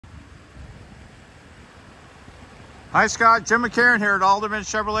Hi Scott, Jim McCarran here at Alderman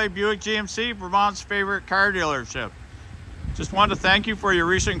Chevrolet Buick GMC, Vermont's favorite car dealership. Just wanted to thank you for your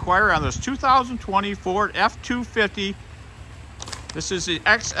recent inquiry on this 2020 Ford F250. This is the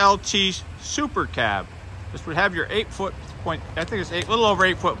XLT Super Cab. This would have your 8-foot point, I think it's little over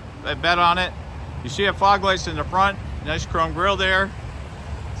 8-foot bed on it. You see a fog lights in the front, nice chrome grille there.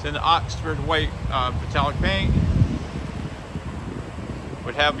 It's in the Oxford white metallic paint.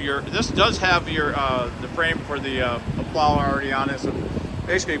 Would have your, this does have your the frame for the plow already on it, so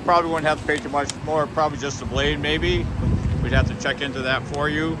basically you probably wouldn't have to pay too much more, probably just the blade maybe. We'd have to check into that for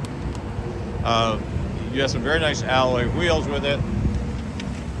you. You have some very nice alloy wheels with it.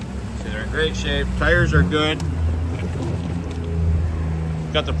 See, they're in great shape. Tires are good.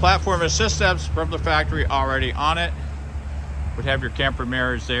 Got the platform assist steps from the factory already on it. Would have your camper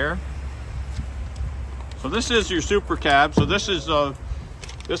mirrors there. So this is your Super Cab. So this is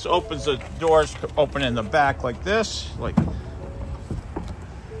this opens the doors open in the back like this. Like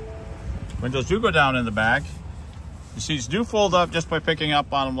windows do go down in the back. The seats do fold up just by picking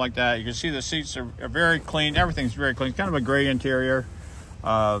up on them like that. You can see the seats are very clean. Everything's very clean. It's kind of a gray interior.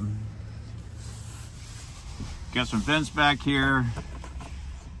 Got some vents back here.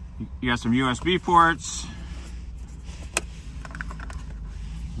 You got some USB ports.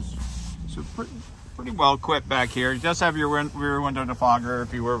 So pretty well equipped back here. It does have your rear window defogger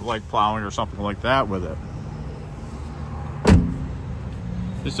if you were like plowing or something like that with it.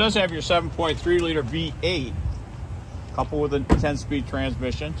 This does have your 7.3 liter V8 coupled with a 10-speed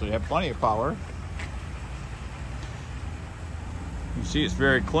transmission, so you have plenty of power. You see it's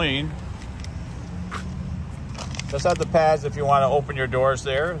very clean. Just have the pads if you want to open your doors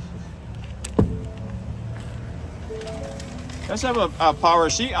there. It does have a power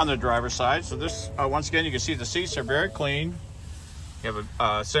seat on the driver's side, so this once again you can see the seats are very clean. You have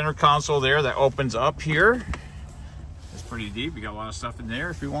a center console there that opens up here. It's pretty deep. You got a lot of stuff in there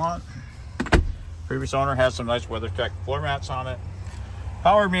if you want. Previous owner has some nice WeatherTech floor mats on it.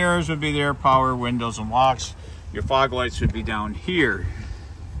 Power mirrors would be there, power windows and locks. Your fog lights would be down here.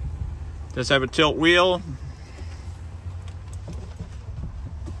 Does have a tilt wheel.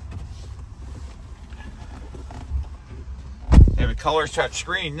 You have a color touch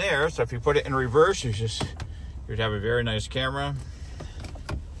screen there, so if you put it in reverse, you'd have a very nice camera.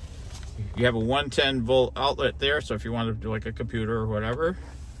 You have a 110 volt outlet there, so if you want to do like a computer or whatever.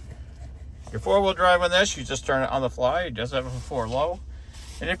 Your 4-wheel drive on this, you just turn it on the fly. It does have a 4-low.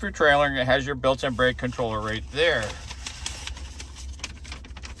 And if you're trailering, it has your built-in brake controller right there.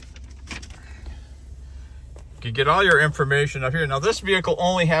 You can get all your information up here. Now this vehicle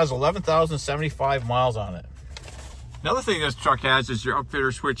only has 11,075 miles on it. Another thing this truck has is your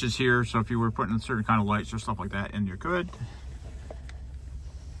upfitter switches here. So if you were putting in certain kind of lights or stuff like that in, you're good.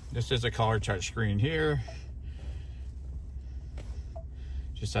 This is a color touch screen here.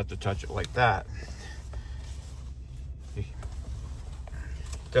 Just have to touch it like that. It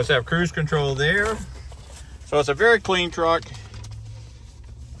does have cruise control there. So it's a very clean truck.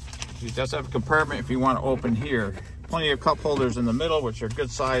 It does have a compartment if you want to open here. Plenty of cup holders in the middle, which are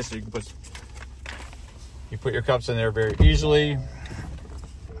good size, so you can put your cups in there very easily.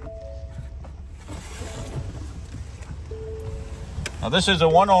 Now this is a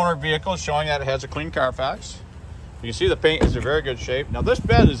one-owner vehicle, showing that it has a clean Carfax. You can see the paint is in very good shape. Now this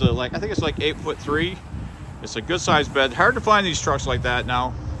bed is I think it's like 8'3". It's a good sized bed. Hard to find these trucks like that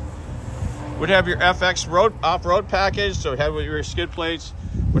now. Would have your FX off-road package, so it have your skid plates.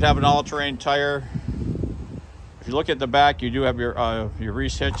 Would have an all-terrain tire. If you look at the back, you do have your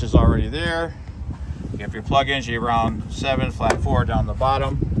Reese hitches already there. You have your plug-ins, you're around 7, flat 4 down the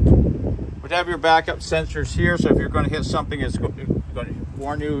bottom. Would have your backup sensors here, so if you're going to hit something that's going to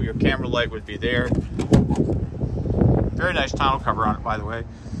warn you, your camera light would be there. Very nice tonneau cover on it, by the way.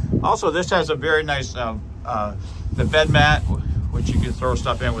 Also, this has a very nice the bed mat, which you can throw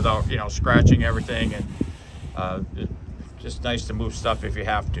stuff in without, you know, scratching everything, and just nice to move stuff if you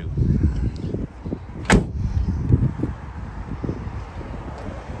have to.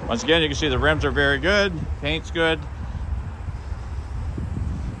 Once again, you can see the rims are very good, paint's good.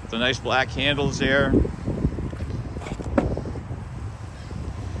 The nice black handles there.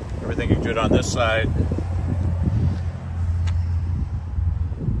 Everything is good on this side.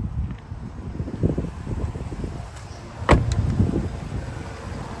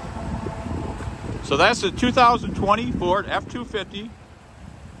 So that's the 2020 Ford F250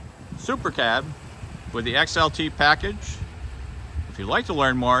 Super Cab with the XLT package. If you'd like to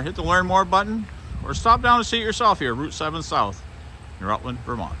learn more, hit the Learn More button or stop down and see it yourself here, Route 7 South in Rutland,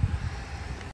 Vermont.